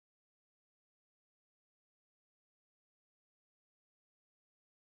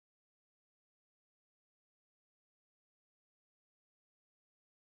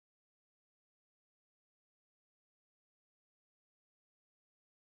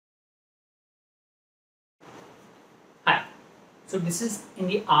So this is in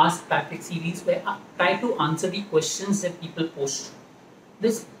the Ask Patrick series where I try to answer the questions that people post.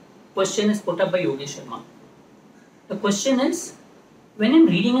 This question is put up by Yogesh Sharma. The question is, when I'm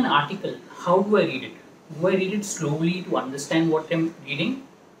reading an article, how do I read it? Do I read it slowly to understand what I'm reading?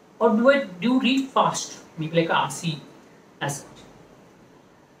 Or do I read fast, maybe like a RC as such?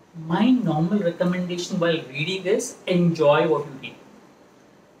 My normal recommendation while reading is enjoy what you read.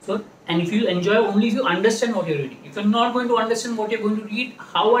 So, and if you enjoy only if you understand what you're reading. If you're not going to understand what you're going to read,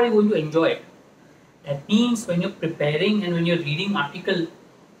 how are you going to enjoy it? That means when you're preparing and when you're reading article,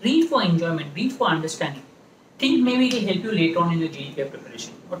 read for enjoyment, read for understanding. Think maybe it will help you later on in your JEE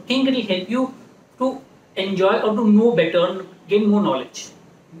preparation, or think it will help you to enjoy or to know better, gain more knowledge.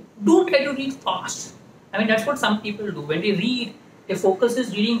 Don't try to read fast. I mean, that's what some people do. When they read, their focus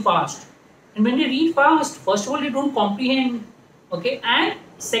is reading fast. And when they read fast, first of all, they don't comprehend. Okay, and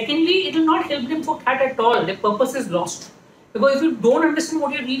secondly, it will not help them for CAT at all. Their purpose is lost. Because if you don't understand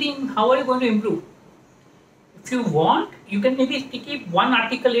what you're reading, how are you going to improve? If you want, you can maybe keep one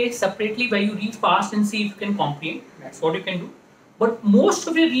article A separately where you read fast and see if you can comprehend. That's what you can do. But most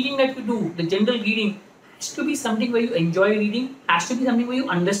of your reading that you do, the general reading, has to be something where you enjoy reading, has to be something where you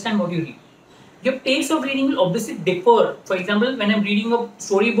understand what you read. Your pace of reading will obviously differ. For example, when I'm reading a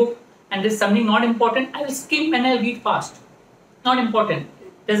storybook and there's something not important, I will skim and I'll read fast. Not important.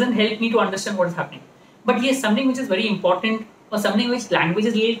 It doesn't help me to understand what is happening. But yes, something which is very important or something which language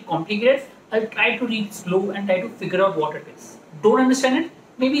is really complicated, I'll try to read slow and try to figure out what it is. Don't understand it?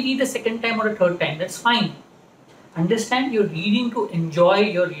 Maybe read a second time or a third time. That's fine. Understand you're reading to enjoy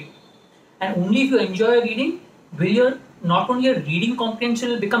your reading. And only if you enjoy your reading, will not only your reading comprehension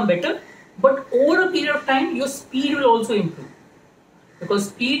will become better, but over a period of time, your speed will also improve. Because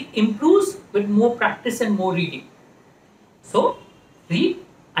speed improves with more practice and more reading. So, read,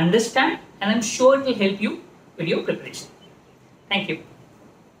 understand, and I'm sure it will help you with your preparation. Thank you.